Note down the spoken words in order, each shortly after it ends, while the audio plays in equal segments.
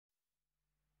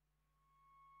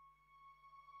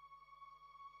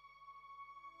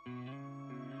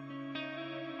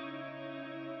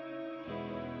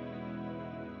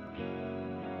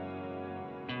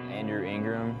through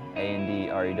Ingram,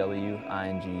 A-N-D-R-E-W-I-N-G-R-A-M,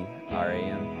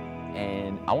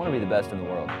 and I want to be the best in the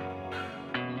world.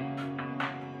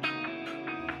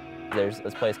 There's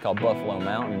this place called Buffalo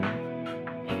Mountain.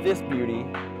 This beauty,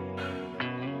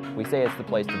 we say it's the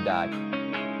place to die.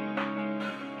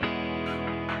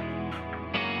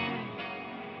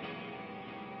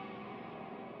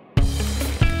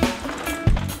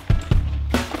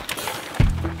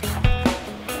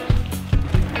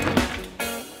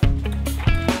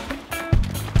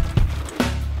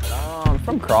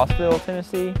 From Crossville,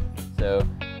 Tennessee. So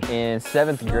in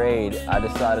 7th grade, I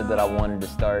decided that I wanted to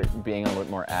start being a little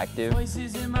bit more active. And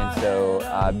so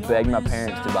I begged my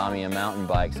parents to buy me a mountain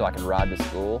bike so I could ride to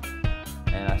school.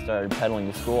 And I started pedaling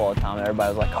to school all the time. And everybody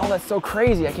was like, "Oh, that's so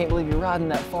crazy. I can't believe you're riding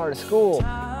that far to school."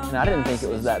 And I didn't think it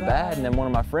was that bad. And then one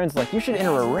of my friends was like, "You should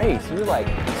enter a race. You're like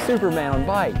Superman on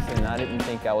bikes." And I didn't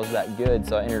think I was that good.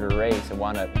 So I entered a race and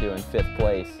wound up doing 5th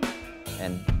place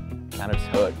and kind of just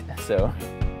hooked. So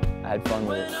I had fun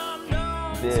with it.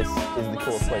 This is the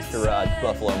coolest place to ride,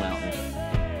 Buffalo Mountain.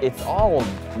 It's all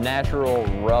natural,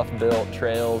 rough-built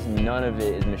trails. None of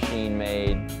it is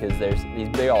machine-made because there's these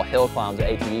big old hill climbs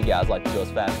that ATV guys like to go as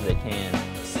fast as they can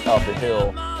up the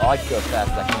hill. I like to go as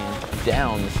fast as I can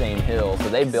down the same hill. So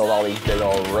they build all these big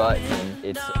old ruts, and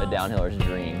it's a downhiller's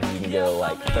dream. You can go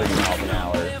like 30 miles an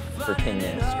hour for 10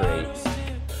 minutes straight.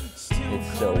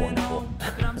 It's so wonderful.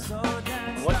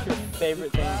 What's your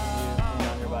favorite thing to do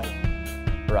on your bike?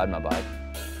 Ride my bike.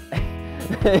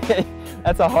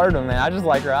 That's a hard one, man. I just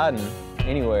like riding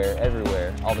anywhere,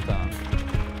 everywhere, all the time.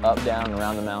 Up, down,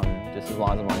 around the mountain, just as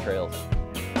long as I'm on trails.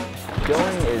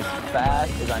 Going as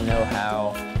fast as I know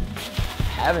how,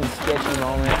 having sketchy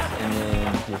moments, and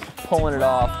then just pulling it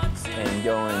off and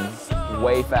going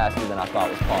way faster than I thought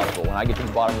was possible. When I get to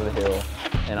the bottom of the hill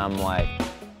and I'm like,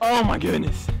 oh my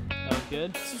goodness. That was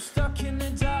good?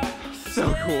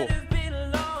 So cool.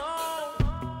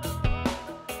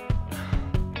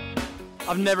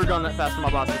 I've never gone that fast on my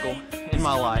bicycle in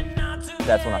my life.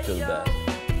 That's when I feel the best.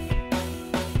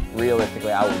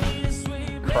 Realistically, I would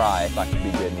cry if I could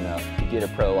be good enough to get a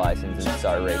pro license and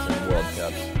start racing World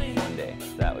Cups one day.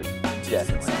 That would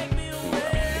definitely be where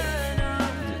I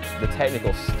want to go. The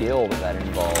technical skill that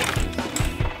involves is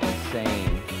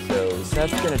insane. So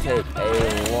that's going to take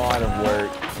a lot of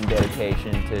work and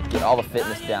dedication to get all the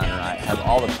fitness down right, have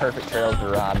all the perfect trails to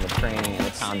ride and the training and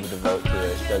the time to devote to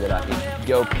it so that I can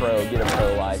go pro, get a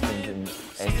pro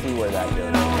license, and see where that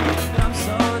goes.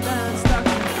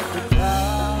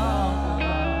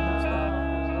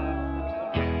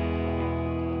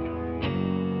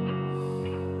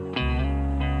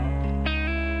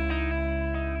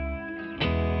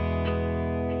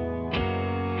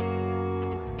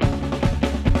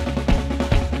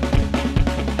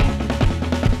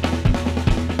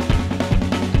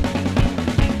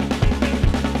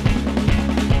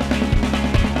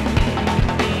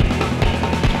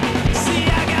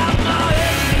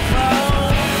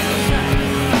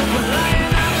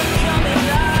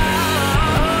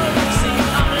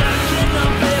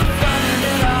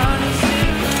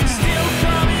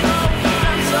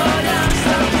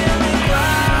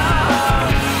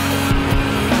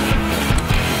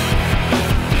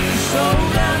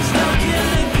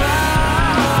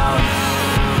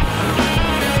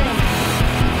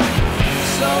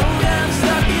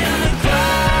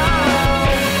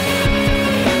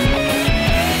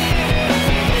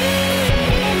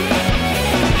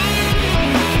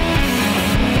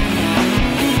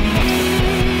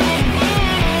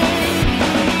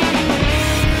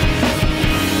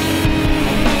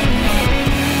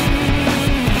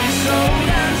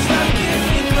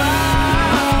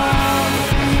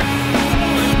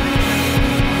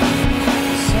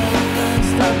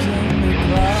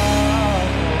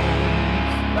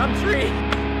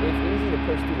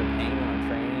 Push through the pain when I'm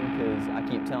training because I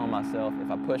keep telling myself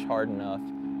if I push hard enough,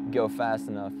 go fast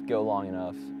enough, go long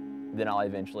enough, then I'll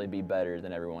eventually be better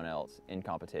than everyone else in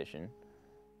competition.